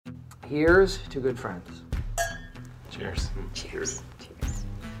Here's to good friends. Cheers. Cheers.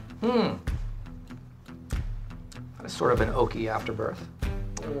 That's sort of an oaky afterbirth.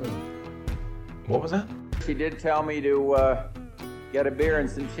 What was that? She did tell me to get a beer and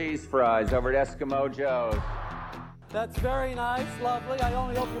some cheese fries over at Eskimo Joe's. That's very nice, lovely. I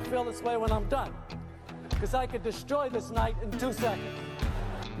only hope you feel this way when I'm done. Because I could destroy this night in 2 seconds.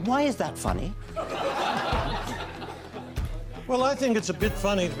 Why is that funny? Well, I think it's a bit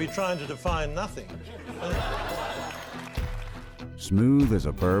funny to be trying to define nothing. Smooth as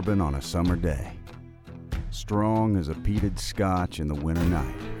a bourbon on a summer day. Strong as a peated scotch in the winter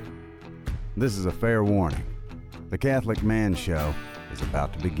night. This is a fair warning. The Catholic Man Show is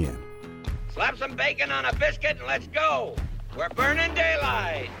about to begin. Slap some bacon on a biscuit and let's go. We're burning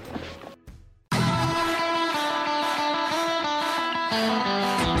daylight.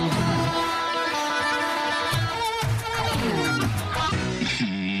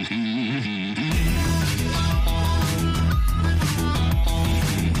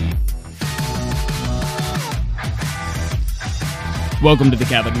 Welcome to the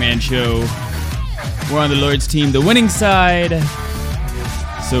Catholic Man Show. We're on the Lord's team, the winning side.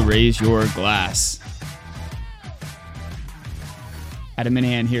 So raise your glass. Adam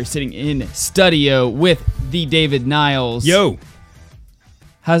Minahan here, sitting in studio with the David Niles. Yo!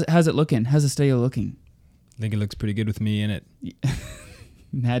 How's it looking? How's the studio looking? I think it looks pretty good with me in it.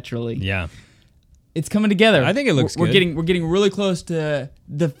 Naturally. Yeah. It's coming together. I think it looks good. We're getting really close to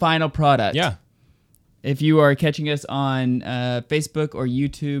the final product. Yeah. If you are catching us on Facebook or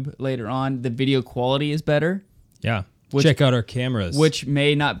YouTube later on, the video quality is better. Yeah. Check out our cameras. Which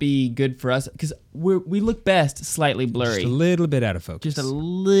may not be good for us because we look best slightly blurry. Just a little bit out of focus. Just a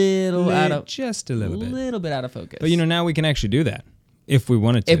little Just a little bit. A little bit out of focus. But now we can actually do that. If we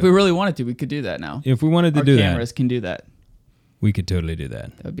wanted to. If we really wanted to, we could do that now. If we wanted to do that. Our cameras can do that. We could totally do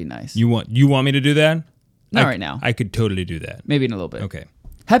that. That would be nice. You want me to do that? Not right now. I could totally do that. Maybe in a little bit. Okay.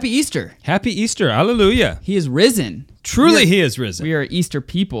 Happy Easter. Happy Easter. Hallelujah. He is risen. Truly he is risen. We are Easter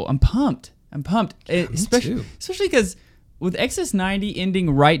people. I'm pumped. Yeah, especially because with Exodus 90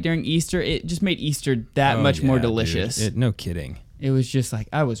 ending right during Easter, it just made Easter that much more delicious. No kidding. It was just like,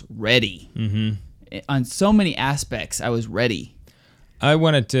 I was ready. Mm-hmm. On so many aspects, I was ready. I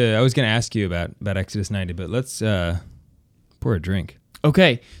was going to ask you about Exodus 90, but let's pour a drink.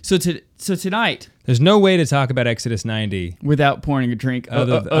 Okay, so tonight... There's no way to talk about Exodus 90... without pouring a drink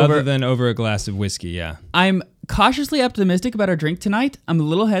other than over a glass of whiskey, yeah. I'm cautiously optimistic about our drink tonight. I'm a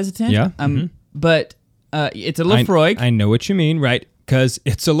little hesitant. Yeah. But it's a Lafroig. I know what you mean, right? Because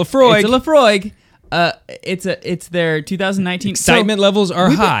it's a Lafroig. It's a Lafroig. It's their 2019... Excitement levels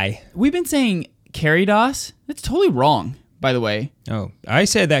are high. We've been saying Caridas. That's totally wrong, by the way. Oh, I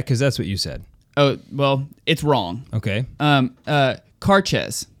said that because that's what you said. Oh, well, it's wrong. Okay.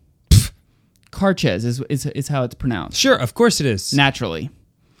 Carches. Carches is how it's pronounced. Sure, of course it is. Naturally.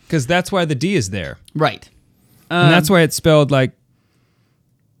 Because that's why the D is there. Right. And that's why it's spelled like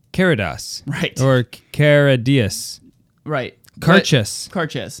Caridas. Right. Or Caradias. Right. Carches.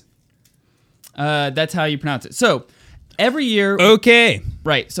 Carches. That's how you pronounce it. So, every year... Okay.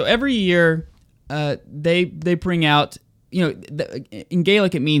 Right. So, every year, they bring out... in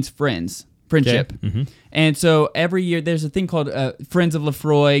Gaelic, it means friendship. Okay. Mm-hmm. And so every year there's a thing called Friends of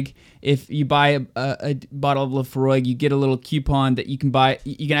Lafroig. If you buy a bottle of Lafroig, you get a little coupon that you can buy.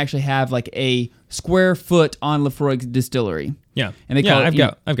 You can actually have like a square foot on Lafroig's distillery. Yeah, and they call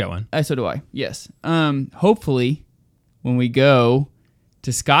it, I've got one. So do I. Yes. Hopefully, when we go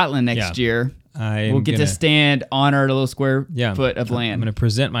to Scotland next year, we'll get to stand on our little square foot of land. I'm going to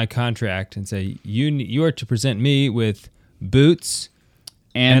present my contract and say you are to present me with boots.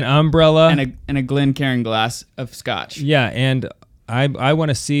 And an umbrella. And a Glencairn glass of scotch. Yeah, and I want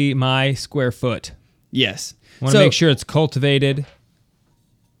to see my square foot. Yes. I want to make sure it's cultivated.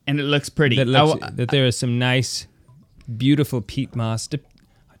 And it looks pretty. That there is some nice, beautiful peat moss.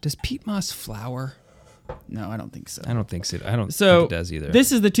 Does peat moss flower? No, I don't think so. I don't think so. I don't think it does either.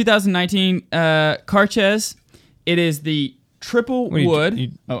 This is the 2019 Carches. It is the triple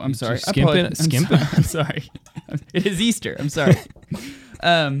wood. I'm sorry. Skimping? I'm sorry. It is Easter. I'm sorry.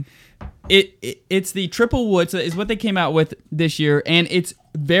 It's the triple wood, so is what they came out with this year, and it's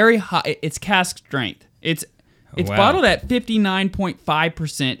very high. It's cask strength. It's bottled at 59.5%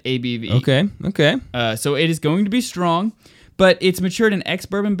 ABV. Okay. So it is going to be strong, but it's matured in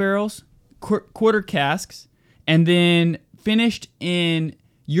ex-bourbon barrels, quarter casks, and then finished in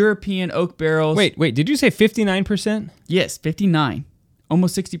European oak barrels. Wait. Did you say 59%? Yes, 59,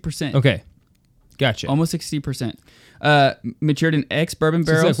 almost 60%. Okay. Gotcha. Almost 60%. Matured in ex-bourbon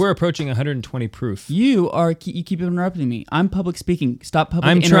So it's barrels. like we're approaching 120 proof. You keep interrupting me. I'm public speaking. Stop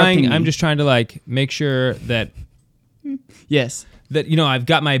public interrupting me. I'm just trying to like make sure that Yes. that I've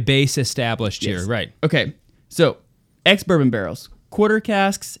got my base established here. Right. Okay. So, ex-bourbon barrels, quarter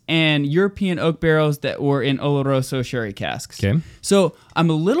casks, and European oak barrels that were in Oloroso sherry casks. Okay. So, I'm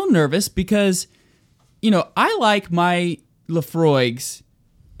a little nervous because, I like my Lafroig's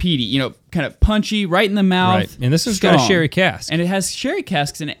peaty, kind of punchy, right in the mouth. Right. And this has got a strong. sherry cask. And it has sherry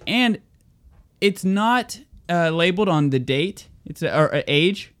casks in it, and it's not labeled on the date. It's or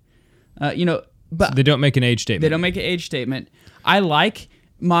age. But They don't make an age statement. they don't make an age statement. I like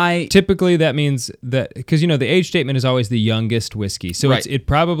my Typically, that means that because the age statement is always the youngest whiskey, so Right. it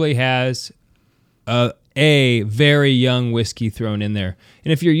probably has a very young whiskey thrown in there.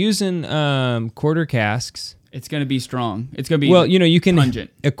 And if you're using quarter casks, It's going to be strong. It's going to be you can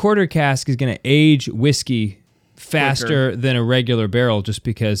pungent. a quarter cask is going to age whiskey faster than a regular barrel, just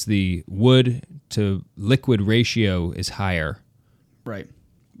because the wood to liquid ratio is higher. Right.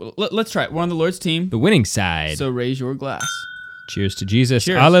 Well, let's try it. We're on the Lord's team. The winning side. So raise your glass. Cheers to Jesus.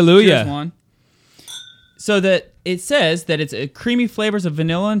 Cheers. Hallelujah. Cheers, Juan. So that it says that it's a creamy flavors of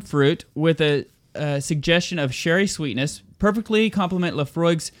vanilla and fruit with a suggestion of sherry sweetness, perfectly complement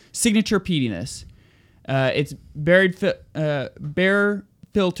Lafroig's signature peatiness. It's bear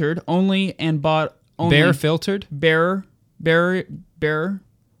filtered only and bought only. Bear filtered? Bearer, Barrier, Bearer.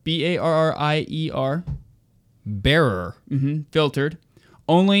 filtered,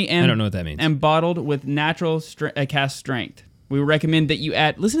 only and I don't know what that means. and bottled with natural cask strength. We recommend that you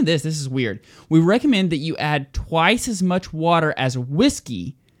add. Listen to this. This is weird. We recommend that you add twice as much water as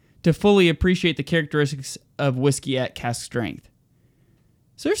whiskey to fully appreciate the characteristics of whiskey at cask strength.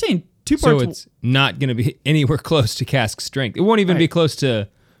 So they're saying 2 So parts. it's not going to be anywhere close to cask strength. It won't even be Right. close to So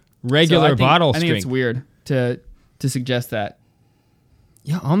regular bottle I think strength. it's weird to suggest that.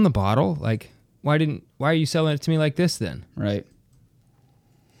 Yeah, on the bottle. Like, why are you selling it to me like this then? Right.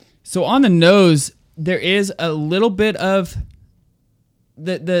 So on the nose, there is a little bit of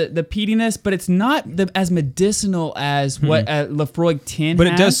the peatiness, but it's not as medicinal as what Lafroig 10 But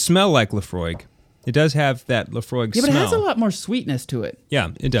has. it does smell like Lafroig. It does have that Lafroig Yeah, smell. but it has a lot more sweetness to it. Yeah,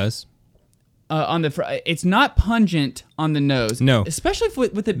 it does. It's not pungent on the nose. No. Especially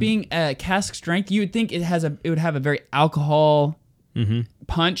with it being cask strength, you would think it would have a very alcohol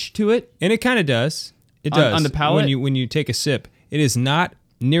punch to it. And it kind of does. It does. On the palate? When you take a sip, it is not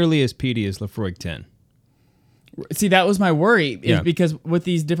nearly as peaty as Lafroig 10. See, that was my worry, is Yeah. because with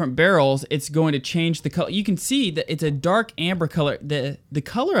these different barrels, it's going to change the color. You can see that it's a dark amber color. The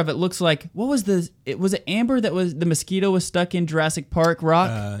color of it looks like, was it amber that was the mosquito was stuck in Jurassic Park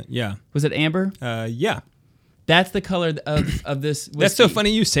rock? Yeah. Was it amber? Yeah. That's the color of this whiskey. That's so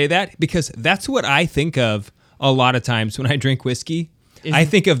funny you say that, because that's what I think of a lot of times when I drink whiskey. I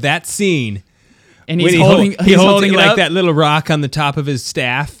think of that scene. And when he's he holds holding it it like up. that little rock on the top of his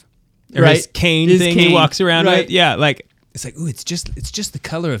staff. Or Right. his cane His thing cane. he walks around Right. with. Yeah, like it's like, ooh, it's just the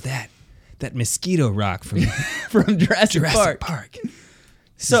color of that mosquito rock from from Jurassic Park.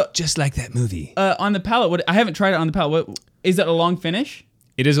 So Just like that movie. on the palate, I haven't tried it on the palate. What is that, a long finish?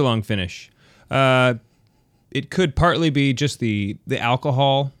 It is a long finish. It could partly be just the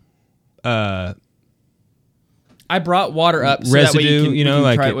alcohol I brought water up so residue, that way we can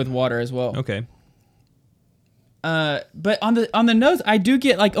like try it- it with water as well. Okay. But on the nose, I do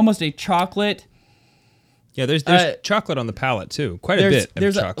get like almost a chocolate. Yeah, there's chocolate on the palate too. Quite a bit of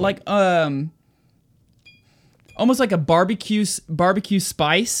There's chocolate. almost like a barbecue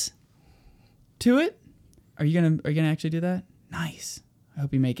spice to it. Are you gonna actually do that? Nice. I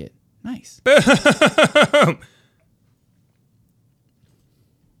hope you make it. Nice.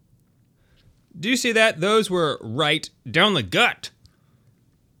 Do you see that? Those were right down the gut.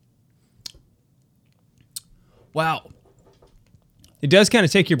 Wow. It does kind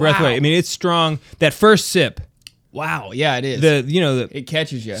of take your breath Wow. away. I mean, it's strong. That first sip, Wow. Yeah, it is. the it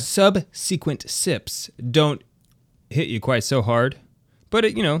catches you. subsequent sips don't hit you quite so hard, but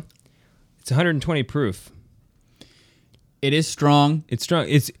it's 120 proof. It is strong It's strong.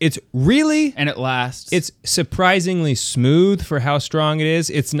 It's really and it lasts. it's surprisingly smooth for how strong it is.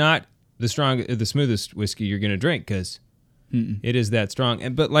 It's not the smoothest whiskey you're gonna drink because it is that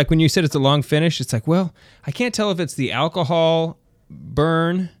strong. But like when you said it's a long finish, it's like, well, I can't tell if it's the alcohol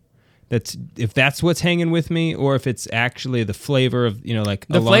burn if that's what's hanging with me, or if it's actually the flavor of like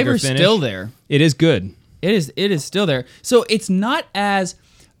a the longer flavor's finish. still there. It is good. It is still there. So it's not as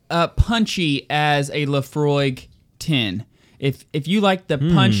punchy as a Lafroig 10. If you like the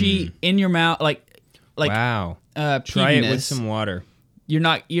punchy in your mouth, like Wow. Try it with peatiness, some water.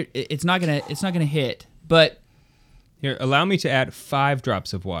 it's not gonna hit. But Here, allow me to add 5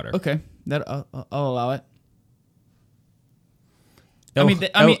 drops of water. okay, that I'll allow it. El- they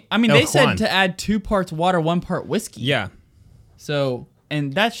El said Juan. to add 2 parts water, 1 part whiskey. Yeah. So,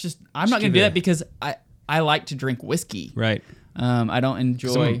 and that's just I'm not gonna give do it that because I like to drink whiskey. Right. I don't 'Cause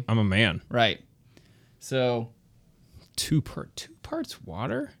enjoy. I'm a man. Right. So 2 parts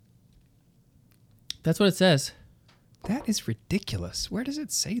water? that's what it says. That is ridiculous. Where does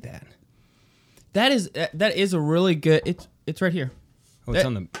it say that? That is a really good. It's right here. Oh, it's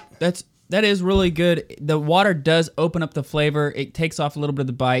on the. That is really good. The water does open up the flavor. It takes off a little bit of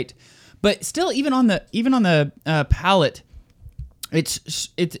the bite, but still, even on the palate,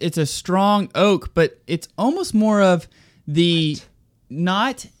 it's a strong oak, but it's almost more of the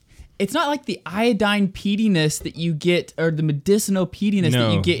not. It's not like the iodine peatiness that you get, or the medicinal peatiness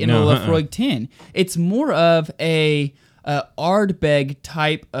that you get in a Lafroig tin. It's more of a Ardbeg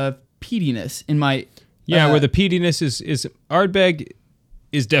type of peatiness in my. Yeah, where the peatiness is Ardbeg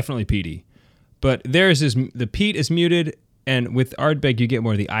is definitely peaty, but theirs is the peat is muted, and with Ardbeg you get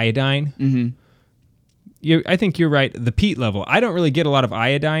more of the iodine. Mm-hmm. I think you're right. The peat level, I don't really get a lot of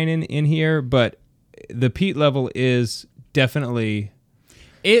iodine in here, but the peat level is definitely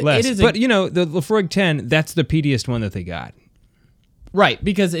less. It is, but the Lafroig 10, that's the peatiest one that they got. Right,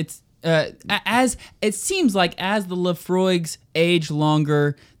 because it's as it seems like as the Lafroigs age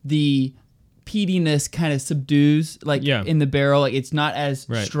longer, the peatiness kind of subdues, like in the barrel. Like it's not as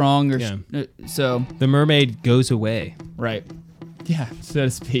strong, or so the mermaid goes away. Right. Yeah, so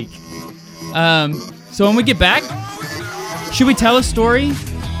to speak. So when we get back, should we tell a story?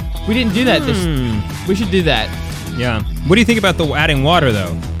 We didn't do that. We should do that. Yeah. What do you think about the adding water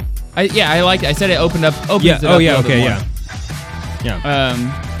though? I liked it. I said it opens it up. Oh yeah. Okay. More.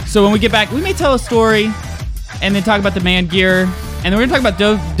 Yeah. So when we get back, we may tell a story, and then talk about the man gear, and then we're gonna talk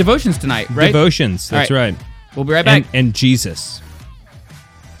about devotions tonight, right? Devotions. That's right. We'll be right back. And Jesus.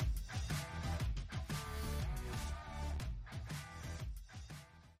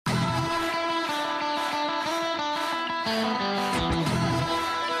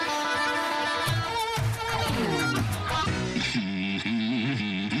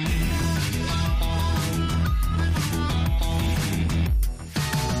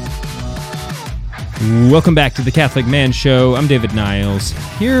 Welcome back to the Catholic Man Show. I'm David Niles,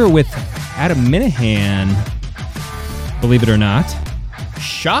 here with Adam Minahan. Believe it or not.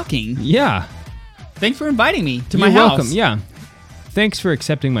 Shocking. Yeah. Thanks for inviting me to my You're house. welcome. Yeah. Thanks for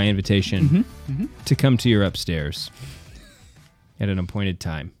accepting my invitation to come to your upstairs at an appointed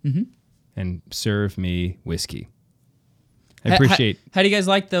time and serve me whiskey. I appreciate. How do you guys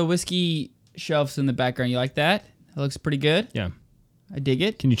like the whiskey shelves in the background? You like that? It looks pretty good. Yeah. I dig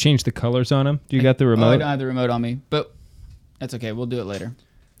it. Can you change the colors on them? Do you got the remote? I don't have the remote on me, but that's okay. We'll do it later.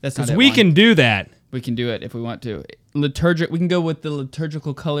 That's not Because we can do that. We can do it if we want to. We can go with the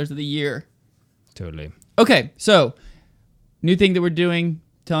liturgical colors of the year. Totally. Okay, so new thing that we're doing,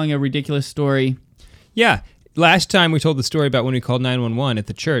 telling a ridiculous story. Yeah. Last time we told the story about when we called 911 at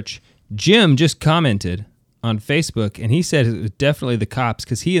the church, Jim just commented on Facebook, and he said it was definitely the cops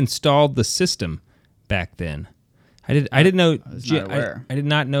because he installed the system back then. I didn't know. I was not aware. I did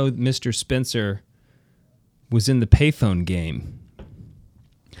not know Mr. Spencer was in the payphone game.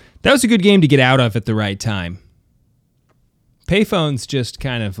 That was a good game to get out of at the right time. Payphones just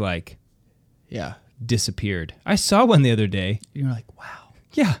kind of like disappeared. I saw one the other day. You're like, wow.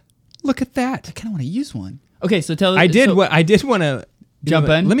 Yeah, look at that. I kind of want to use one. Okay, so tell us. I did want to jump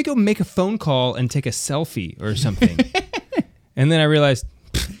in. Let me go make a phone call and take a selfie or something. And then I realized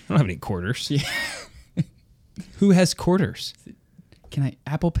I don't have any quarters. Yeah. Who has quarters? Can I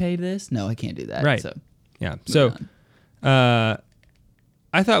Apple Pay this? No, I can't do that. Right. So, yeah. So, I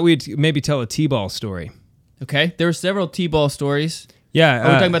thought we'd maybe tell a T-ball story. Okay. There were several T-ball stories. Yeah. Are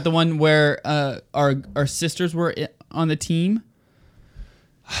we talking about the one where our sisters were on the team?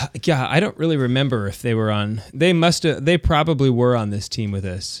 Yeah, I don't really remember if they were on. They probably were on this team with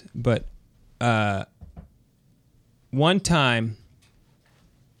us. But one time,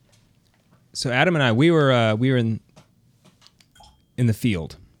 so Adam and I, we were in the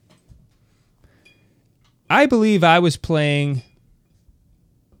field. I believe I was playing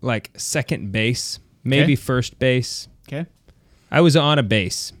like second base, maybe first base. Okay. I was on a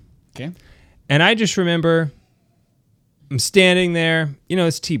base. Okay. And I just remember I'm standing there.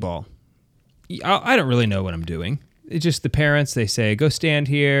 It's T-ball. I don't really know what I'm doing. It's just the parents, they say, go stand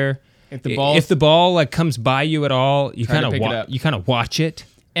here. If the ball like comes by you at all, you kind of watch it.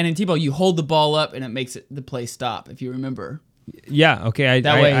 And in T-ball, you hold the ball up and it makes the play stop, if you remember. Yeah, okay.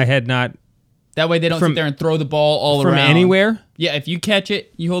 I had not. That way they don't sit there and throw the ball all around. From anywhere? Yeah, if you catch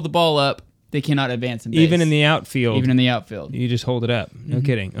it, you hold the ball up, they cannot advance in base. Even in the outfield. Even in the outfield. You just hold it up. No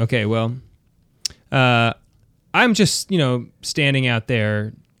kidding. Okay, well, I'm just, standing out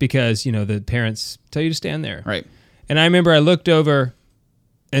there because, the parents tell you to stand there. Right. And I remember I looked over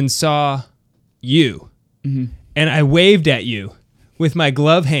and saw you. And I waved at you with my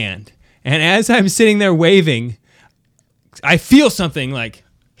glove hand. And as I'm sitting there waving, I feel something like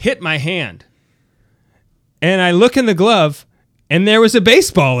hit my hand. And I look in the glove, and there was a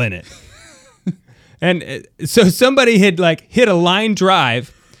baseball in it. And so somebody had hit a line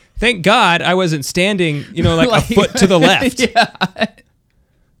drive. Thank God I wasn't standing, a foot to the left. Yeah.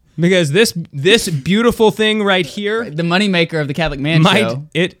 Because this beautiful thing right here, The moneymaker of the Catholic Man Show.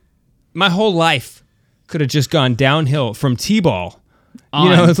 My whole life could have just gone downhill from T-ball.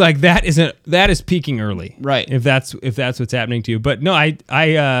 On. It's like that is peaking early. Right. If that's what's happening to you. But no,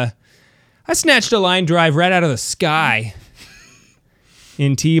 I snatched a line drive right out of the sky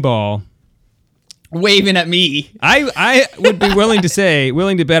in T-ball. Waving at me. I would be willing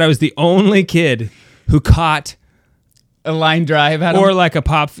to bet I was the only kid who caught A line drive at him. or like a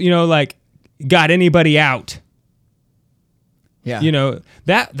pop, got anybody out. Yeah.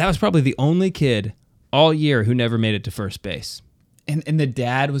 That was probably the only kid all year who never made it to first base. And the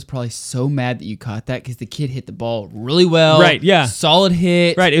dad was probably so mad that you caught that because the kid hit the ball really well. Right, yeah. Solid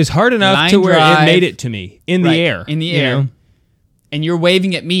hit. Right, it was hard enough line to where drive. it made it to me in Right, the air. In the air. And you're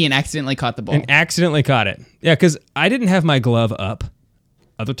waving at me and accidentally caught the ball. And accidentally caught it. Yeah, because I didn't have my glove up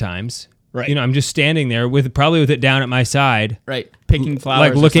other times. Right. I'm just standing there probably with it down at my side. Right. Picking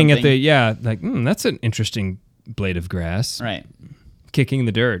flowers. Like looking or at that's an interesting blade of grass. Right. Kicking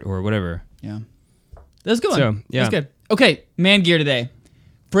the dirt or whatever. Yeah. That was good. So, yeah. That's good. Okay, man gear today.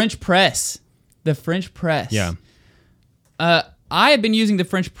 French press. The French press. Yeah. I have been using the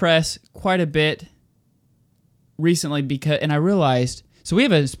French press quite a bit recently and I realized, so we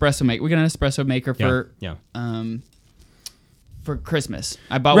have an espresso maker. We got an espresso maker for Christmas.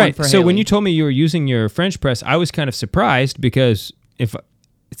 I bought one for So Haley. when you told me you were using your French press, I was kind of surprised because it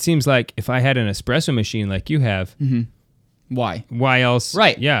seems like if I had an espresso machine like you have, Why? why else?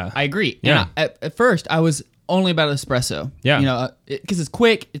 Right. Yeah. I agree. Yeah. And at first, I was only about espresso. Yeah. Because it's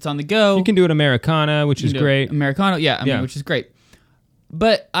quick, it's on the go. You can do an Americana, which is great. Americano, Yeah. which is great.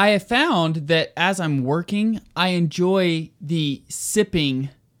 But I have found that as I'm working, I enjoy the sipping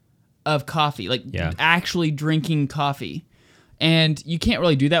of coffee, actually drinking coffee. And you can't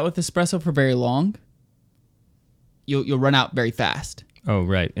really do that with espresso for very long. You'll run out very fast. Oh,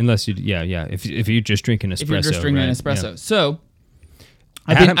 right. Unless you, If you're just drinking espresso. If you're just drinking an espresso. Yeah. So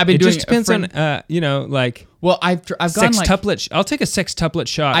I've been it doing. just depends on, Well, I've gone sextuplet. I'll take a sextuplet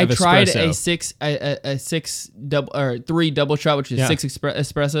shot I of tried espresso. a six double or 3 double shot, which is 6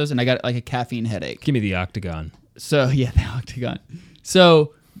 espressos, and I got a caffeine headache. Give me the octagon. So yeah, the octagon.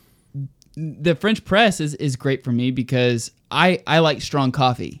 So the French press is great for me because I like strong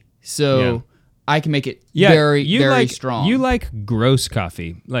coffee. So I can make it very strong. You like gross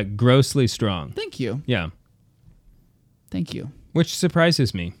coffee, like grossly strong. Thank you. Yeah. Thank you. Which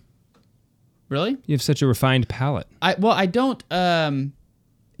surprises me. Really? You have such a refined palate. I don't.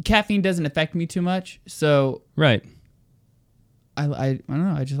 Caffeine doesn't affect me too much, so Right. I don't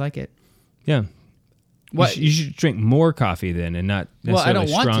know. I just like it. Yeah. What You should drink more coffee then, and not necessarily I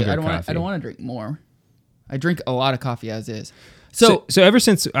don't want to. stronger I don't want. coffee. I don't want to drink more. I drink a lot of coffee as is. So ever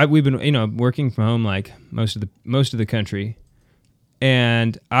since we've been working from home like most of the country,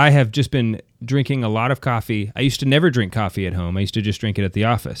 and I have just been drinking a lot of coffee. I used to never drink coffee at home. I used to just drink it at the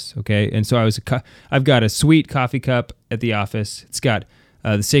office. Okay, and so I've got a sweet coffee cup at the office. It's got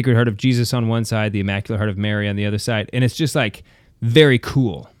the Sacred Heart of Jesus on one side, the Immaculate Heart of Mary on the other side, and it's just like very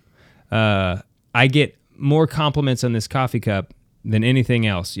cool. I get more compliments on this coffee cup than anything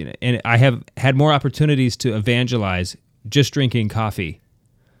else, and I have had more opportunities to evangelize just drinking coffee.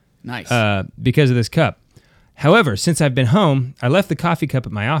 Nice. Because of this cup. However, since I've been home, I left the coffee cup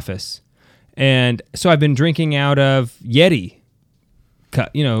at my office, and so I've been drinking out of Yeti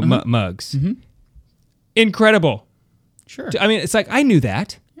mugs. Mm-hmm. Incredible. Sure. I mean, it's like I knew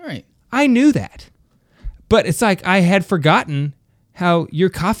that. You're right. I knew that. But it's like I had forgotten how your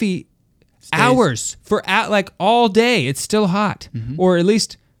coffee hours for like all day, it's still hot, or at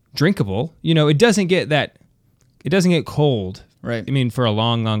least drinkable. It doesn't get cold. Right. I mean, for a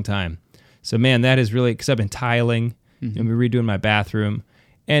long, long time. So, man, that is really, because I've been tiling, I've been redoing my bathroom,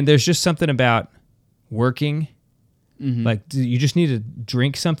 and there's just something about working. Like, you just need to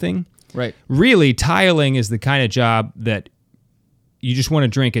drink something. Right. Really, tiling is the kind of job that you just want to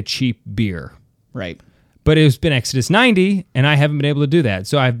drink a cheap beer. Right. But it's been Exodus 90, and I haven't been able to do that.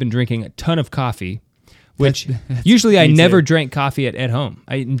 So I've been drinking a ton of coffee, which That's usually I me never too. drank coffee at home.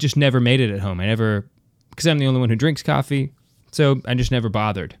 I just never made it at home. Because I'm the only one who drinks coffee, so I just never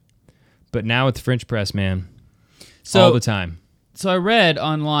bothered. But now with the French press, man, all the time. So I read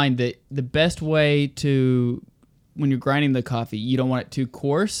online that the best way to, when you're grinding the coffee, you don't want it too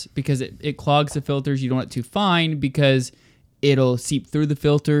coarse because it clogs the filters. You don't want it too fine because it'll seep through the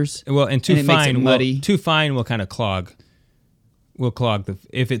filters. Well, and it makes it muddy. Too fine will kind of clog. Will clog the.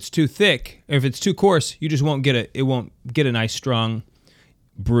 If it's too thick, or if it's too coarse, you just won't get it won't get a nice strong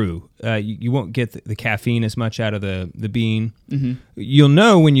brew. You won't get the caffeine as much out of the bean. Mm-hmm. You'll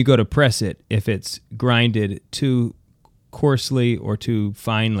know when you go to press it if it's grinded too coarsely or too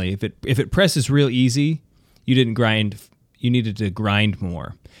finely. If it presses real easy, you didn't grind. You needed to grind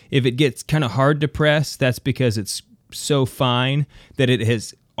more. If it gets kind of hard to press, that's because it's so fine that it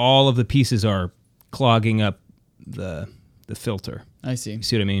has all of the pieces are clogging up the filter. I see. You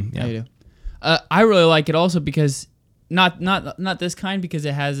see what I mean? Yeah. I do. I really like it also because not this kind because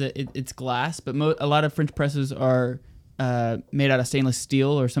it has it's glass, but a lot of French presses are made out of stainless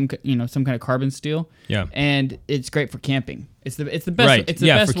steel or some kind of carbon steel. Yeah. And it's great for camping. It's the best. Right. It's the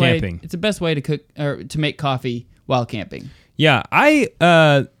best for way. camping. It's the best way to cook or to make coffee while camping. Yeah. I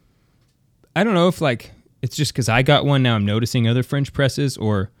don't know if it's just because I got one now. I'm noticing other French presses,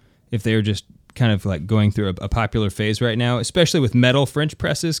 or if they're just kind of like going through a popular phase right now, especially with metal French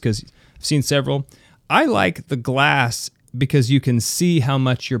presses, because I've seen several. I like the glass because you can see how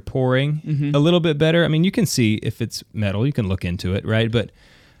much you're pouring a little bit better. I mean, you can see if it's metal, you can look into it, right? But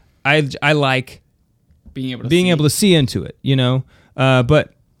I like being able to see into it,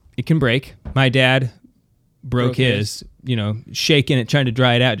 but it can break. My dad broke his, shaking it, trying to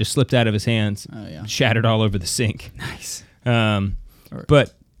dry it out, just slipped out of his hands, shattered all over the sink. Nice.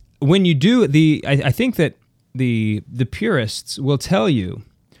 But when you do I think that the purists will tell you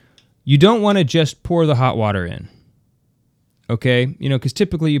don't want to just pour the hot water in. Okay? Because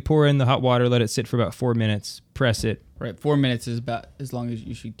typically you pour in the hot water, let it sit for about 4 minutes, press it. Right, 4 minutes is about as long as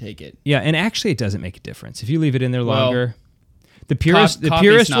you should take it. Yeah, and actually it doesn't make a difference. If you leave it in there longer, the purist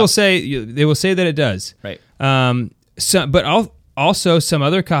will say that it does. Right. But also some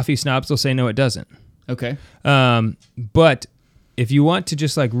other coffee snobs will say no, it doesn't. Okay. But if you want to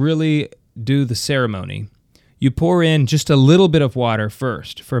just really do the ceremony, you pour in just a little bit of water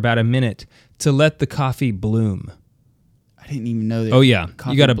first for about a minute to let the coffee bloom. I didn't even know that. Oh yeah,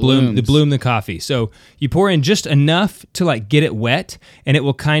 you got to bloom the coffee. So you pour in just enough to get it wet, and it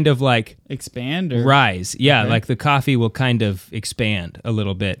will kind of expand or rise. Yeah, okay. The coffee will kind of expand a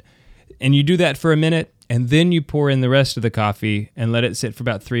little bit, and you do that for a minute, and then you pour in the rest of the coffee and let it sit for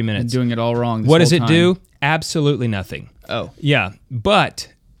about 3 minutes. I'm doing it all wrong. What does it do? Absolutely nothing. Oh, yeah,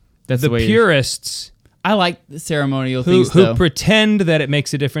 but that's the purists. I like the ceremonial things who pretend that it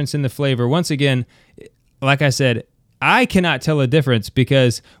makes a difference in the flavor. Once again, like I said, I cannot tell a difference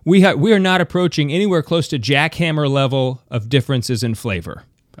because we are not approaching anywhere close to jackhammer level of differences in flavor.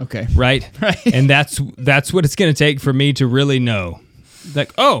 Okay. Right? Right. And that's what it's going to take for me to really know.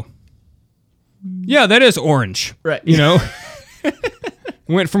 Oh, yeah, that is orange. Right.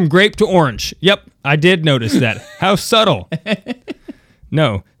 Went from grape to orange. Yep, I did notice that. How subtle.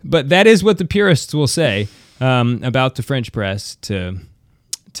 No, but that is what the purists will say about the French press. To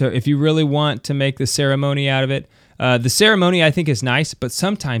if you really want to make the ceremony out of it, the ceremony I think is nice, but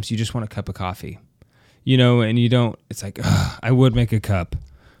sometimes you just want a cup of coffee, and you don't. It's I would make a cup,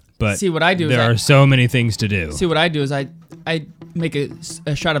 but see what I do. There are so many things to do. See what I do is I make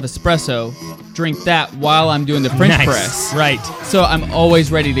a shot of espresso, drink that while I'm doing the French press. Right. So I'm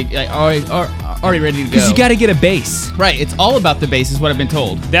always ready to already ready to go. Because you got to get a base. Right. It's all about the base is what I've been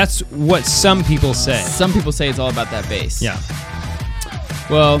told. That's what some people say. Some people say it's all about that base. Yeah.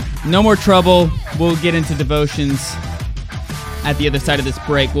 Well, no more trouble. We'll get into devotions at the other side of this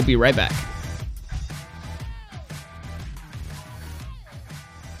break. We'll be right back.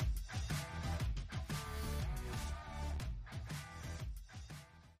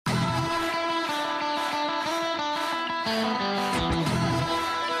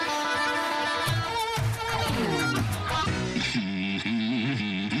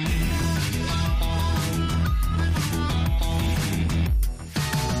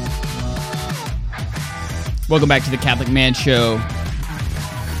 Welcome back to the Catholic Man Show.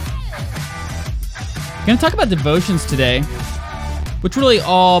 We're going to talk about devotions today, which really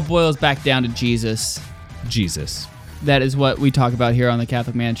all boils back down to Jesus. Jesus. That is what we talk about here on the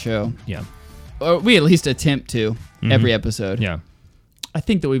Catholic Man Show. Yeah. Or we at least attempt to every episode. Yeah. I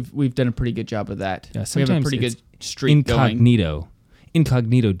think that we've done a pretty good job of that. Yeah, we have a pretty good streak going.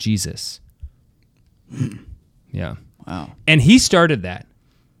 Incognito Jesus. Yeah. Wow. And he started that.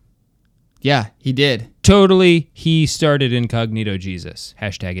 Yeah, he did. Totally, he started Incognito Jesus.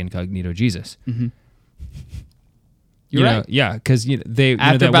 Hashtag Incognito Jesus. Mm-hmm. You're right. Yeah, because they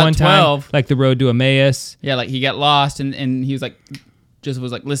After that about one 12, time, like the road to Emmaus. Yeah, like he got lost, and he was like,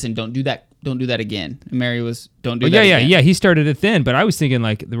 listen, don't do that again. And Mary was, don't do that again. Yeah. He started it then, but I was thinking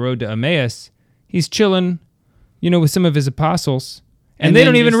like the road to Emmaus. He's chilling, with some of his apostles, and they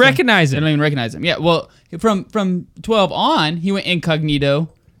don't even recognize him. They don't even recognize him. Yeah, well, from 12 on, he went incognito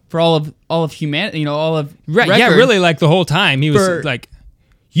for all of humanity. All of right. Yeah, really, like the whole time he was like,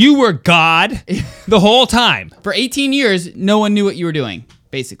 you were God the whole time. For 18 years, no one knew what you were doing,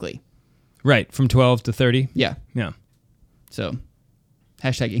 basically. Right, from 12 to 30. Yeah. Yeah. So,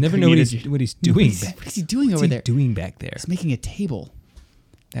 hashtag never know what he's doing. What is he doing over there? Doing back there? He's making a table.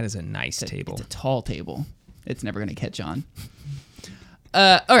 That is a nice table. It's a tall table. It's never going to catch on.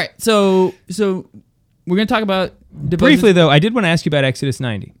 All right, so we're going to talk about briefly though. I did want to ask you about Exodus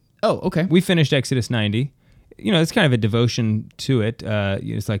 90. Oh, okay. We finished Exodus 90. It's kind of a devotion to it.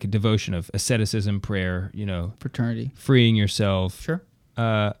 It's like a devotion of asceticism, prayer. Fraternity, freeing yourself. Sure.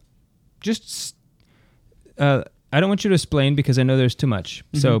 I don't want you to explain because I know there's too much.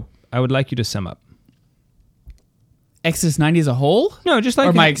 Mm-hmm. So I would like you to sum up. Exodus 90 as a whole? No, just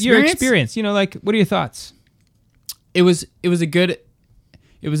like your experience. Like what are your thoughts? It was a good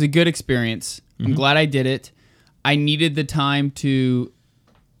experience. Mm-hmm. I'm glad I did it. I needed the time to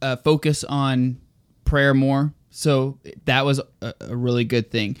focus on prayer more. So that was a really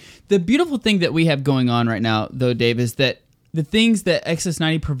good thing. The beautiful thing that we have going on right now, though, Dave, is that the things that Exodus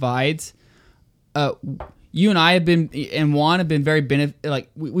 90 provides, you and I have been, and Juan have been very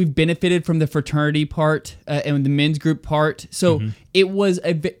we've benefited from the fraternity part and the men's group part. So mm-hmm. it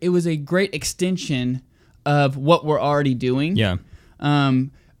was a great extension of what we're already doing. Yeah.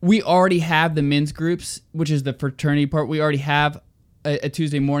 We already have the men's groups, which is the fraternity part. We already have a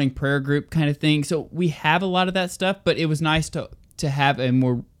Tuesday morning prayer group kind of thing. So we have a lot of that stuff, but it was nice to have a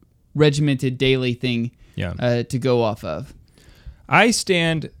more regimented daily thing to go off of. I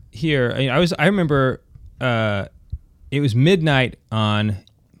stand here. I remember it was midnight on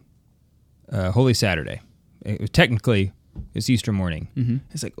Holy Saturday. It was technically it's Easter morning. Mm-hmm.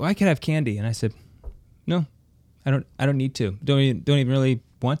 It's like, I could have candy, and I said, no, I don't need to. Don't even really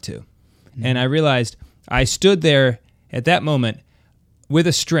want to. Mm-hmm. And I realized I stood there at that moment with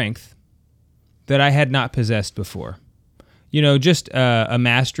a strength that I had not possessed before. Just a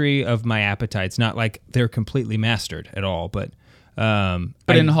mastery of my appetites. Not like they're completely mastered at all, but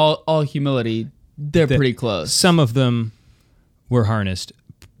in all humility, they're pretty close. Some of them were harnessed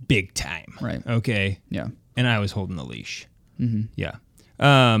big time. Right. Okay. Yeah. And I was holding the leash. Mm-hmm. Yeah.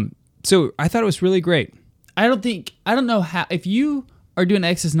 So I thought it was really great. I don't know how, if you are doing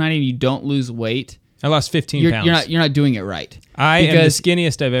Exodus 90 and you don't lose weight, I lost 15 pounds. You're not doing it right. I am the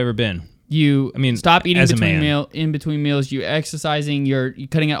skinniest I've ever been. Stop eating in between meals. You're exercising. You're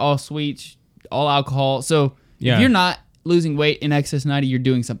cutting out all sweets, all alcohol. So if you're not losing weight in Exodus 90, you're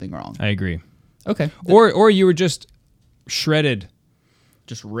doing something wrong. I agree. Okay. Or you were just shredded,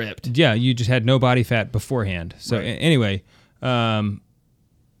 just ripped. Yeah, you just had no body fat beforehand. So anyway, I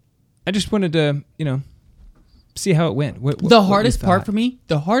just wanted to see how it went. The hardest part for me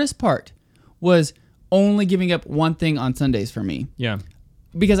was only giving up one thing on Sundays for me. Yeah.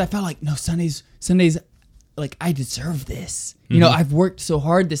 Because I felt like, no, Sundays, like, I deserve this. Mm-hmm. I've worked so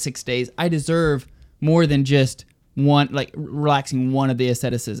hard the 6 days. I deserve more than just one, like, relaxing one of the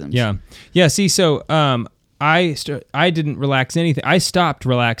asceticisms. Yeah. Yeah, see, so I didn't relax anything. I stopped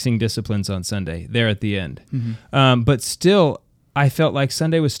relaxing disciplines on Sunday there at the end. Mm-hmm. But still, I felt like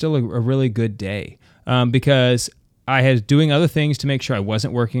Sunday was still a really good day because I was doing other things to make sure I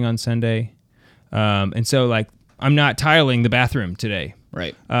wasn't working on Sunday. And so, like, I'm not tiling the bathroom today.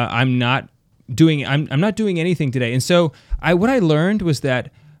 Right. I'm not doing anything today. And so what I learned was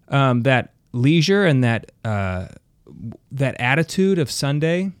that that leisure and that attitude of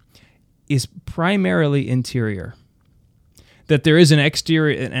Sunday is primarily interior. That there is an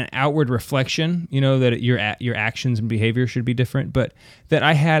exterior, an outward reflection, that your actions and behavior should be different, but that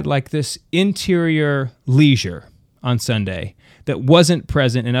I had like this interior leisure on Sunday that wasn't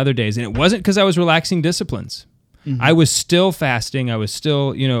present in other days. And it wasn't because I was relaxing disciplines. Mm-hmm. I was still fasting. I was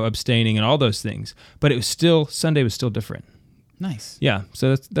still, abstaining and all those things. But Sunday was still different. Nice. Yeah.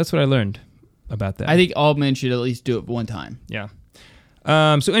 So that's what I learned about that. I think all men should at least do it one time. Yeah.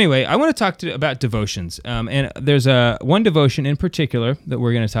 So anyway, I want to talk about devotions. And there's one devotion in particular that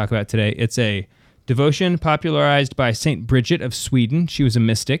we're going to talk about today. It's a devotion popularized by Saint Bridget of Sweden. She was a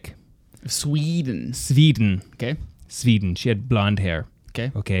mystic. Sweden. Okay. Sweden. She had blonde hair.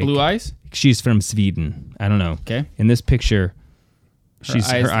 Okay. Blue eyes? She's from Sweden. I don't know. Okay. In this picture,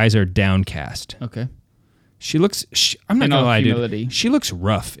 Her eyes are downcast. Okay. She looks. I'm not In gonna all lie, humility. dude. She looks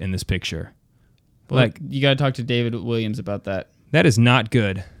rough in this picture. Well, Like, you got to talk to David Williams about that. that is not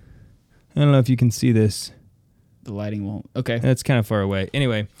good. I don't know if you can see this. The lighting won't. Okay. That's kind of far away.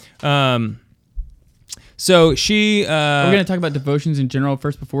 Anyway, so she. We're going to talk about devotions in general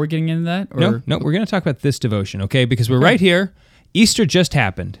first before getting into that? Or? No, we're going to talk about this devotion, okay? Because we're right here. Easter just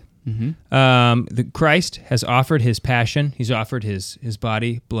happened. The Christ has offered his passion. He's offered his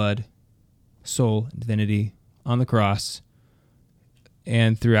body, blood, soul, divinity on the cross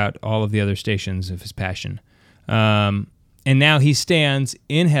and throughout all of the other stations of his passion. And now he stands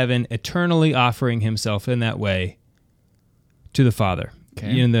in heaven, eternally offering himself in that way to the Father.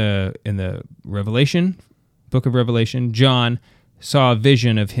 Okay. In the Revelation, book of Revelation, John saw a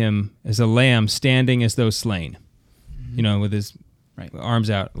vision of him as a lamb standing as though slain, with his arms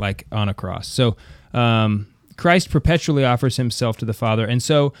out like on a cross. So Christ perpetually offers himself to the Father. And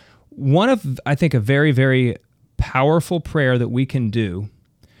so one of, I think, a very, very powerful prayer that we can do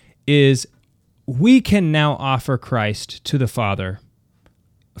is we can now offer Christ to the Father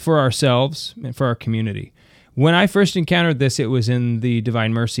for ourselves and for our community. When I first encountered this, it was in the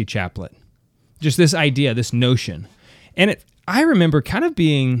Divine Mercy Chaplet. Just this idea, this notion. And I remember kind of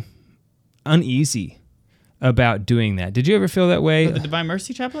being uneasy about doing that. Did you ever feel that way? For the Divine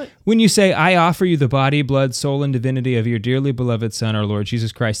Mercy Chaplet? When you say, I offer you the body, blood, soul, and divinity of your dearly beloved Son, our Lord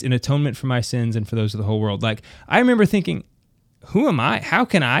Jesus Christ, in atonement for my sins and for those of the whole world. Like, I remember thinking, who am I? How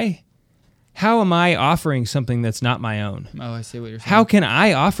am I offering something that's not my own? Oh, I see what you're saying. How can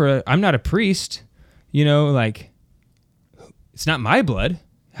I offer? I'm not a priest. It's not my blood.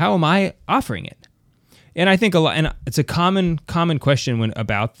 How am I offering it? And I think and it's a common question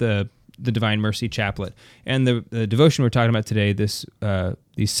about the Divine Mercy Chaplet. And the devotion we're talking about today, these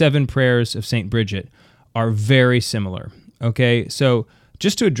 7 prayers of St. Bridget, are very similar. Okay, so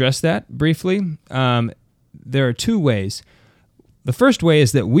just to address that briefly, there are 2 ways. The first way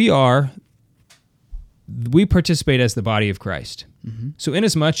is that we participate as the body of Christ. Mm-hmm. So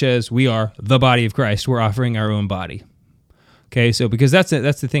inasmuch as we are the body of Christ, we're offering our own body. Okay, so because that's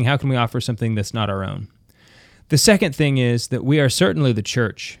the thing, how can we offer something that's not our own? The second thing is that we are certainly the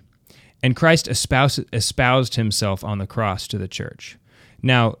church, and Christ espoused himself on the cross to the church.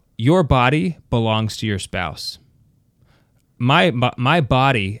 Now, your body belongs to your spouse. My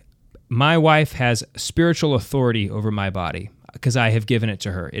body, my wife has spiritual authority over my body because I have given it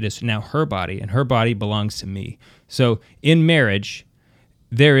to her. It is now her body, and her body belongs to me. So in marriage,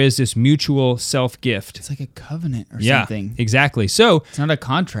 there is this mutual self-gift. It's like a covenant or Yeah, something. exactly. So It's not a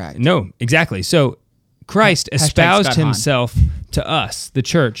contract. no, exactly. So Christ espoused himself to us, the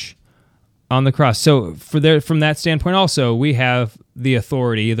church, on the cross. So from that standpoint also, we have the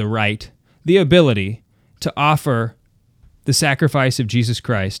authority, the right, the ability to offer the sacrifice of Jesus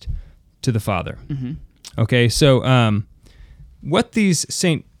Christ to the Father. Mm-hmm. Okay, so what these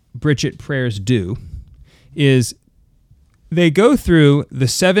St. Bridget prayers do is they go through the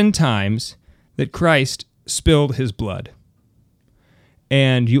 7 times that Christ spilled his blood.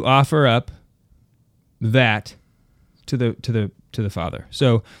 And you offer up that to the Father.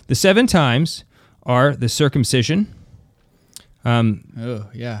 So the 7 times are the circumcision. Oh,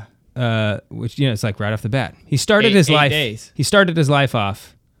 yeah. Which it's like right off the bat. He started his 8 life. days. He started his life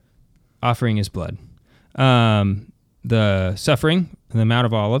off offering his blood. The suffering on the Mount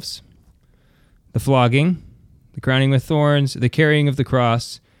of Olives, the flogging, the crowning with thorns, the carrying of the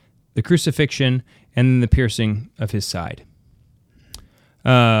cross, the crucifixion, and then the piercing of his side.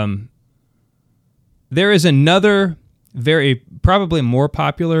 There is another very probably more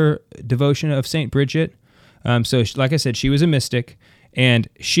popular devotion of St. Bridget. Like I said, she was a mystic, and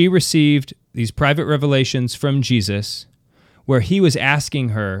she received these private revelations from Jesus where he was asking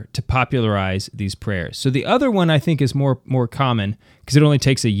her to popularize these prayers. So the other one I think is more common because it only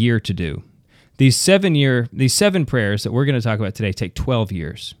takes a year to do. These 7 prayers that we're going to talk about today take 12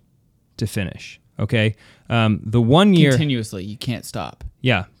 years to finish. Okay, the 1 year Continuously, you can't stop.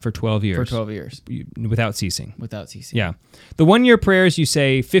 Yeah, for 12 years. For 12 years. Without ceasing. Without ceasing. Yeah. The 1 year prayers, you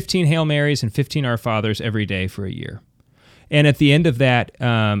say 15 Hail Marys and 15 Our Fathers every day for a year. And at the end of that,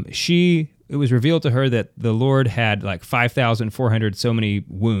 it was revealed to her that the Lord had like 5,400 so many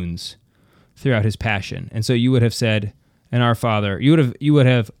wounds throughout his passion. And so you would have said, and Our Father, you would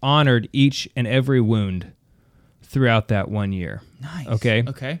have honored each and every wound throughout that 1 year. Nice. Okay.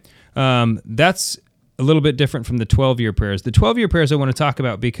 That's a little bit different from the 12-year prayers. The 12-year prayers I want to talk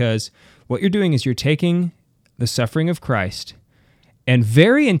about because what you're doing is you're taking the suffering of Christ and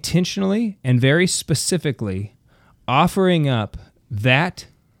very intentionally and very specifically offering up that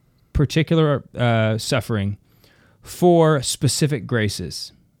particular suffering for specific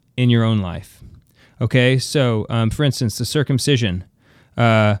graces in your own life. Okay, so for instance, the circumcision.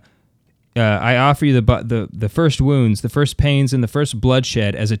 I offer you the first wounds, the first pains, and the first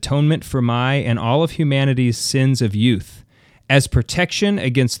bloodshed as atonement for my and all of humanity's sins of youth, as protection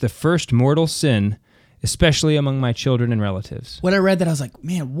against the first mortal sin, especially among my children and relatives. When I read that, I was like,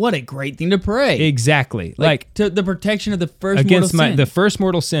 man, what a great thing to pray. Exactly. Like to the protection of the first against mortal sin. the first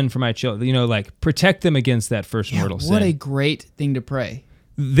mortal sin for my children, like protect them against that first mortal sin. What a great thing to pray.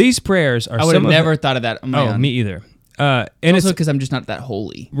 These prayers are I would have never thought of that on my own. me either. And also because I'm just not that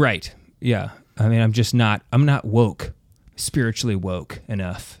holy. Right. Yeah. I mean, I'm not woke, spiritually woke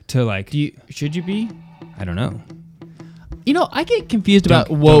enough to like. Should you be? I don't know. I get confused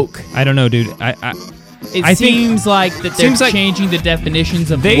about woke. I don't know, dude. It seems like that they're changing the definitions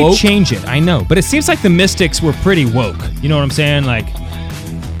of woke. They change it, I know. But it seems like the mystics were pretty woke. You know what I'm saying? Like,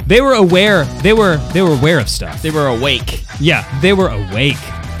 they were aware. They were aware of stuff. They were awake. Yeah, they were awake.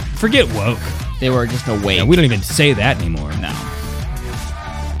 Forget woke. They were just awake. Yeah, we don't even say that anymore. No.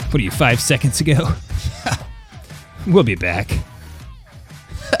 What are you, 5 seconds ago? We'll be back.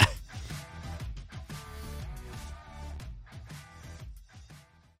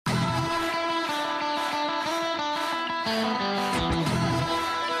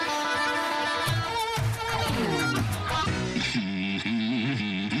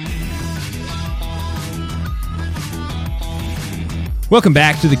 Welcome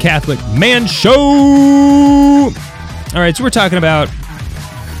back to the Catholic Man Show. All right, so we're talking about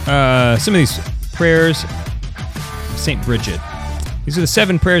some of these prayers of St. Bridget. These are the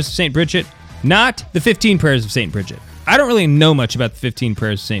 7 prayers of St. Bridget, not the 15 prayers of St. Bridget. I don't really know much about the 15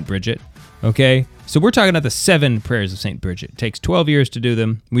 prayers of St. Bridget, okay? So we're talking about the 7 prayers of St. Bridget. It takes 12 years to do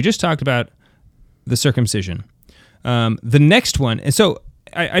them. We just talked about the circumcision. The next one, and so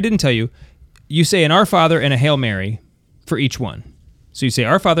I didn't tell you, you say an Our Father and a Hail Mary for each one. So you say,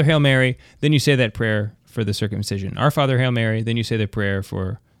 Our Father, Hail Mary, then you say that prayer for the circumcision. Our Father, Hail Mary, then you say the prayer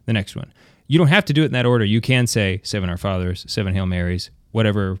for the next one. You don't have to do it in that order. You can say 7 Our Fathers, 7 Hail Marys,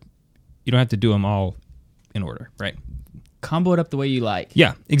 whatever. You don't have to do them all in order, right? Combo it up the way you like.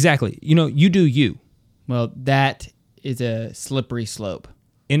 Yeah, exactly. You do you. Well, that is a slippery slope.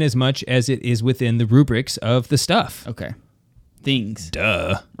 In as much as it is within the rubrics of the stuff. Okay. Things.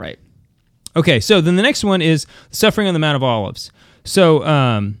 Duh. Right. Okay, so then the next one is suffering on the Mount of Olives. So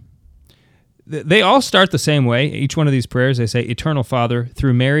they all start the same way. Each one of these prayers, they say, Eternal Father,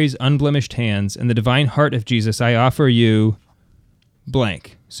 through Mary's unblemished hands and the divine heart of Jesus, I offer you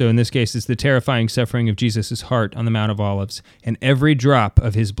blank. So in this case, it's the terrifying suffering of Jesus' heart on the Mount of Olives and every drop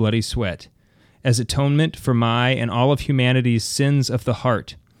of his bloody sweat as atonement for my and all of humanity's sins of the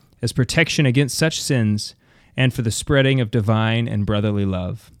heart, as protection against such sins and for the spreading of divine and brotherly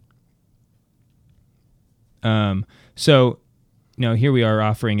love. So, here we are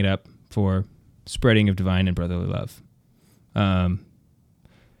offering it up for spreading of divine and brotherly love. And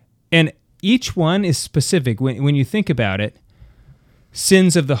each one is specific. When you think about it,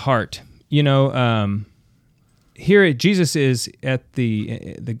 sins of the heart. Here Jesus is at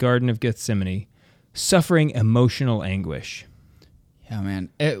the Garden of Gethsemane, suffering emotional anguish. Yeah, man.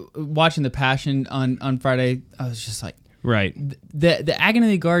 Watching the Passion on Friday, I was just like, right. The agony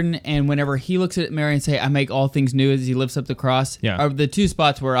of the garden, and whenever he looks at Mary and say, I make all things new as he lifts up the cross, are the 2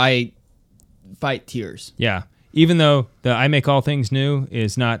 spots where I fight tears. Yeah. Even though the I make all things new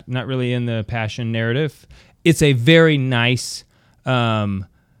is not really in the Passion narrative, it's a very nice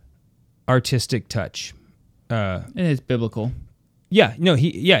artistic touch. And it's biblical. Yeah. No,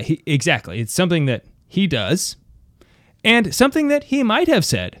 he exactly. It's something that he does and something that he might have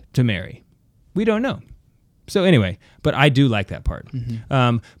said to Mary. We don't know. So anyway, but I do like that part.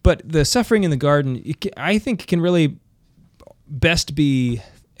 Mm-hmm. But the suffering in the garden, I think can really best be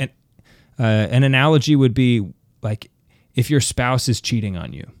an analogy would be like if your spouse is cheating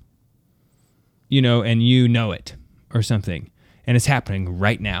on you, and you know it or something, and it's happening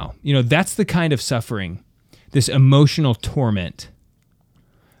right now. That's the kind of suffering, this emotional torment.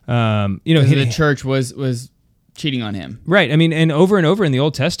 The church was cheating on him. Right. I mean, and over in the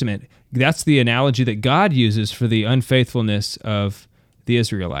Old Testament, that's the analogy that God uses for the unfaithfulness of the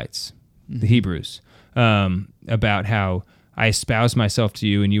Israelites, the Hebrews, about how I espoused myself to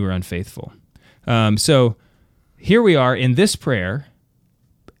you and you were unfaithful. So here we are in this prayer,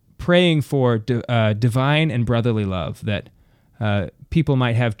 praying for divine and brotherly love, that people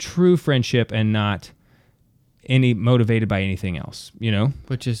might have true friendship and not any motivated by anything else,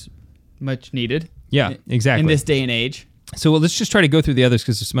 Which is much needed. Yeah, exactly. In this day and age. So let's just try to go through the others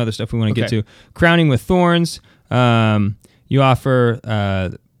because there's some other stuff we want to get to. Crowning with thorns. You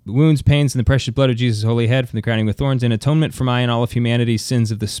offer wounds, pains, and the precious blood of Jesus' holy head from the crowning with thorns, in atonement for my and all of humanity's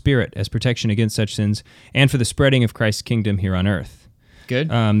sins of the Spirit, as protection against such sins, and for the spreading of Christ's kingdom here on earth. Good.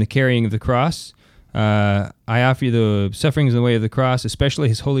 The carrying of the cross. I offer you the sufferings in the way of the cross, especially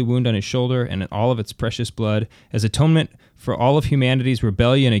his holy wound on his shoulder and all of its precious blood, as atonement for all of humanity's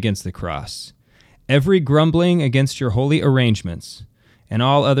rebellion against the cross, every grumbling against your holy arrangements, and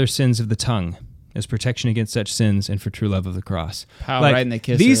all other sins of the tongue, as protection against such sins and for true love of the cross. Power right in the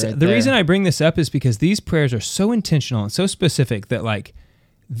kisser. The reason I bring this up is because these prayers are so intentional and so specific that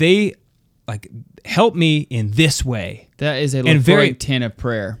they help me in this way. That is a Lefroy 10 of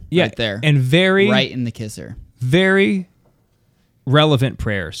prayer right there. And very right in the kisser. Very relevant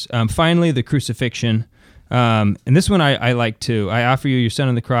prayers. Finally, the crucifixion. And this one I like too. I offer you your son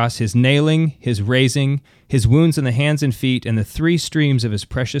on the cross, his nailing, his raising, his wounds in the hands and feet, and the 3 streams of his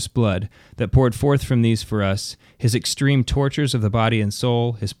precious blood that poured forth from these for us, his extreme tortures of the body and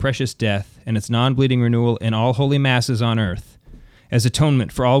soul, his precious death, and its non-bleeding renewal in all holy masses on earth, as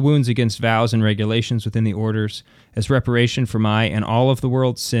atonement for all wounds against vows and regulations within the orders, as reparation for my and all of the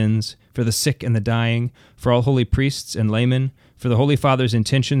world's sins, for the sick and the dying, for all holy priests and laymen, for the Holy Father's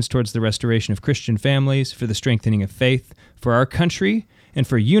intentions towards the restoration of Christian families, for the strengthening of faith, for our country, and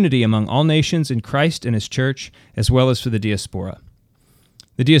for unity among all nations in Christ and his church, as well as for the diaspora.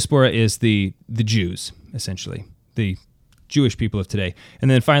 The diaspora is the Jews, essentially, the Jewish people of today. And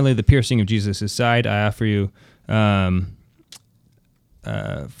then finally, the piercing of Jesus' side. I offer you for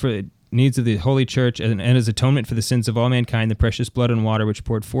the needs of the Holy Church and as atonement for the sins of all mankind, the precious blood and water which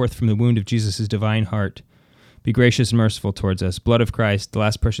poured forth from the wound of Jesus' divine heart. Be gracious and merciful towards us. Blood of Christ, the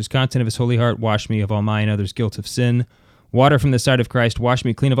last precious content of his holy heart, wash me of all my and others' guilt of sin. Water from the side of Christ, wash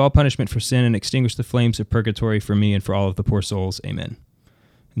me clean of all punishment for sin and extinguish the flames of purgatory for me and for all of the poor souls. Amen.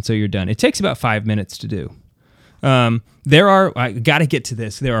 And so you're done. It takes about 5 minutes to do. I got to get to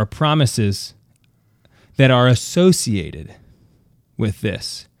this. There are promises that are associated with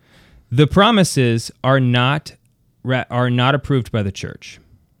this. The promises are not approved by the church.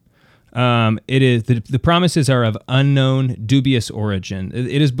 It is the promises are of unknown, dubious origin.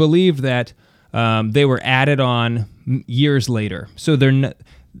 It is believed that they were added on years later. So they're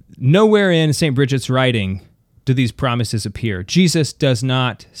nowhere in St. Bridget's writing do these promises appear. Jesus does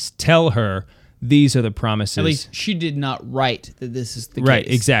not tell her these are the promises. At least she did not write that this is the case. Right,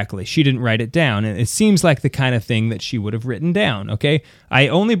 exactly. She didn't write it down. And it seems like the kind of thing that she would have written down, okay? I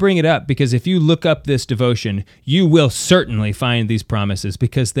only bring it up because if you look up this devotion, you will certainly find these promises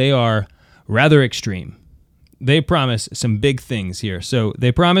because they are rather extreme. They promise some big things here. So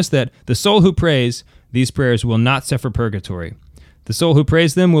they promise that the soul who prays these prayers will not suffer purgatory. The soul who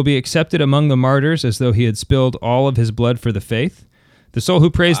prays them will be accepted among the martyrs as though he had spilled all of his blood for the faith. The soul who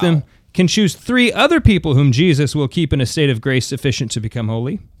prays them can choose 3 other people whom Jesus will keep in a state of grace sufficient to become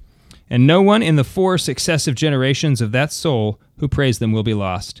holy. And no one in the 4 successive generations of that soul who prays them will be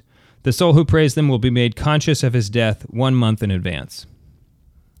lost. The soul who prays them will be made conscious of his death 1 month in advance.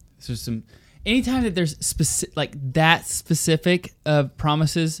 So anytime that there's specific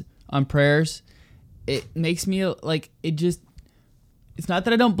promises on prayers, it makes me it's not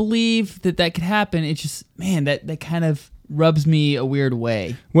that I don't believe that could happen. It's just, man, that kind of rubs me a weird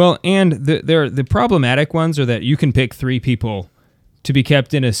way. Well, and the problematic ones are that you can pick 3 people to be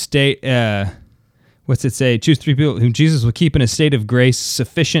kept in a state, what's it say? Choose 3 people whom Jesus will keep in a state of grace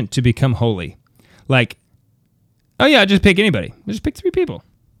sufficient to become holy. Like, oh yeah, just pick anybody. Just pick 3 people.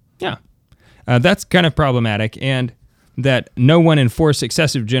 Yeah. That's kind of problematic, and that no one in 4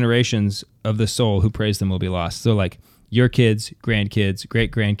 successive generations of the soul who prays them will be lost. So like your kids, grandkids,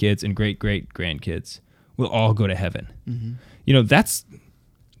 great-grandkids, and great-great-grandkids will all go to heaven. Mm-hmm. You know, that's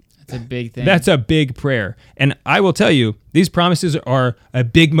a big thing. That's a big prayer. And I will tell you, these promises are a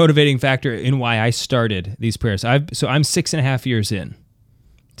big motivating factor in why I started these prayers. I'm 6.5 years in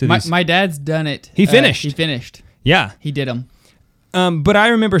to these. My dad's done it. He finished. He finished. Yeah. He did them. But I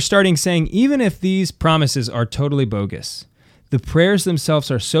remember starting saying, even if these promises are totally bogus, the prayers themselves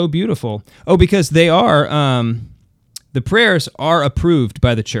are so beautiful. Oh, because they are, the prayers are approved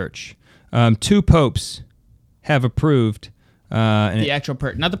by the church. 2 popes have approved the actual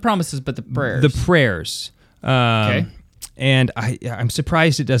prayer, not the promises, but the prayers. The prayers. Okay. And I'm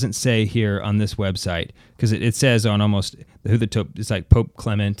surprised it doesn't say here on this website, because it says on almost it's like Pope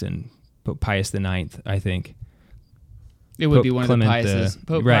Clement and Pope Pius IX, I think. It would be one Clement, of the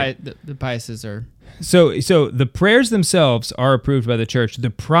Piuses. right. The Piuses are. So the prayers themselves are approved by the church.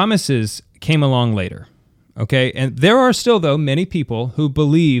 The promises came along later. Okay, and there are still though many people who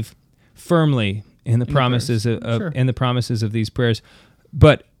believe firmly in the promises in the promises of these prayers,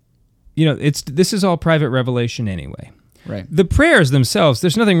 but you know this is all private revelation anyway. Right. The prayers themselves,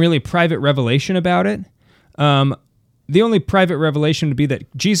 there's nothing really private revelation about it. The only private revelation would be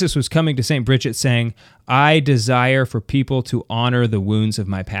that Jesus was coming to St. Bridget saying, I desire for people to honor the wounds of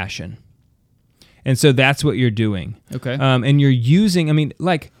my passion. And so that's what you're doing. Okay. And you're using,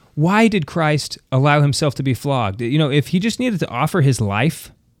 why did Christ allow himself to be flogged? If he just needed to offer his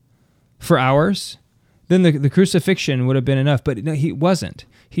life for ours, then the crucifixion would have been enough. But no, he wasn't.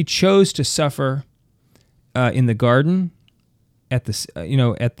 He chose to suffer in the garden, at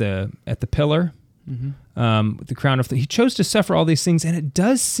the pillar, with the crown of thorns. He chose to suffer all these things, and it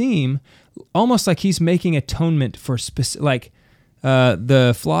does seem almost like he's making atonement for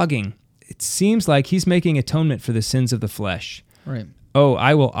the flogging. It seems like he's making atonement for the sins of the flesh. Right. Oh,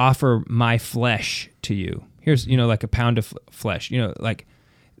 I will offer my flesh to you. Here's, like a pound of flesh.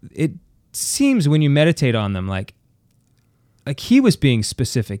 It seems when you meditate on them, like he was being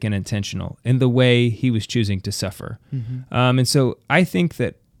specific and intentional in the way he was choosing to suffer. And so I think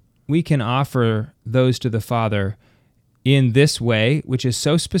that we can offer those to the Father in this way, which is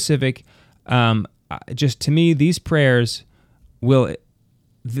so specific. Just to me, these prayers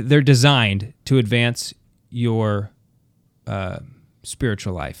they're designed to advance your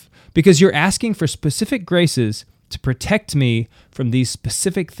spiritual life, because you're asking for specific graces to protect me from these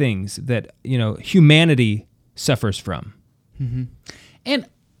specific things that humanity suffers from. And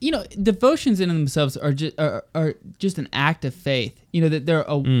devotions in themselves are just an act of faith. That they're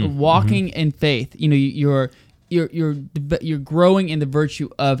walking in faith. You're growing in the virtue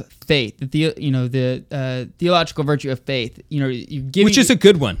of faith. The theological virtue of faith. You're giving, which is a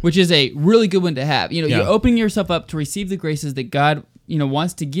good one. Which is a really good one to have. You're opening yourself up to receive the graces that God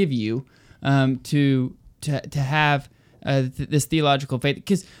wants to give you to have this theological faith.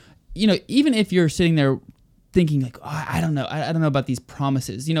 Because even if you're sitting there thinking like, oh, I don't know about these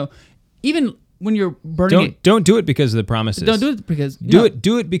promises. Even when you're burning, don't do it because of the promises. Don't do it because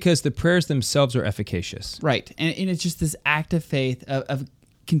do it because the prayers themselves are efficacious. Right, and it's just this act of faith of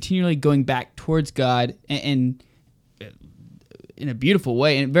continually going back towards God and in a beautiful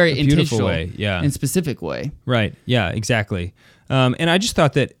way, in a very intentional way, yeah, and specific way. Right. Yeah. Exactly. And I just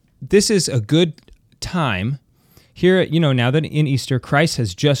thought that this is a good time here. Now that in Easter, Christ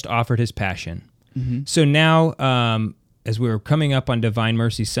has just offered his passion. So now, as we're coming up on Divine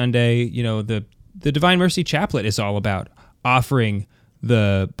Mercy Sunday, the Divine Mercy Chaplet is all about offering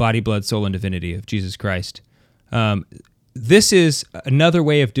the body, blood, soul, and divinity of Jesus Christ. This is another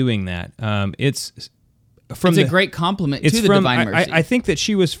way of doing that. It's a great compliment to the Divine Mercy. I think that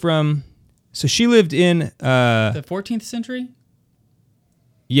she was from, so she lived in the 14th century?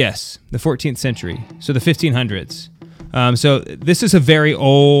 Yes, the 14th century, so the 1500s. So this is a very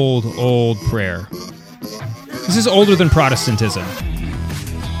old prayer. This is older than Protestantism.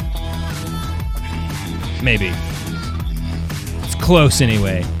 Maybe. It's close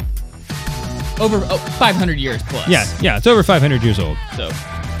anyway. Over 500 years plus. Yeah, it's over 500 years old. So, all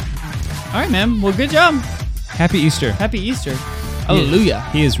right, man. Well, good job. Happy Easter. Happy Easter. Hallelujah.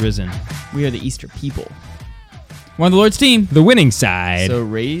 He is risen. We are the Easter people. We're on the Lord's team. The winning side. So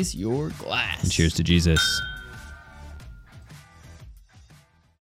raise your glass. And cheers to Jesus.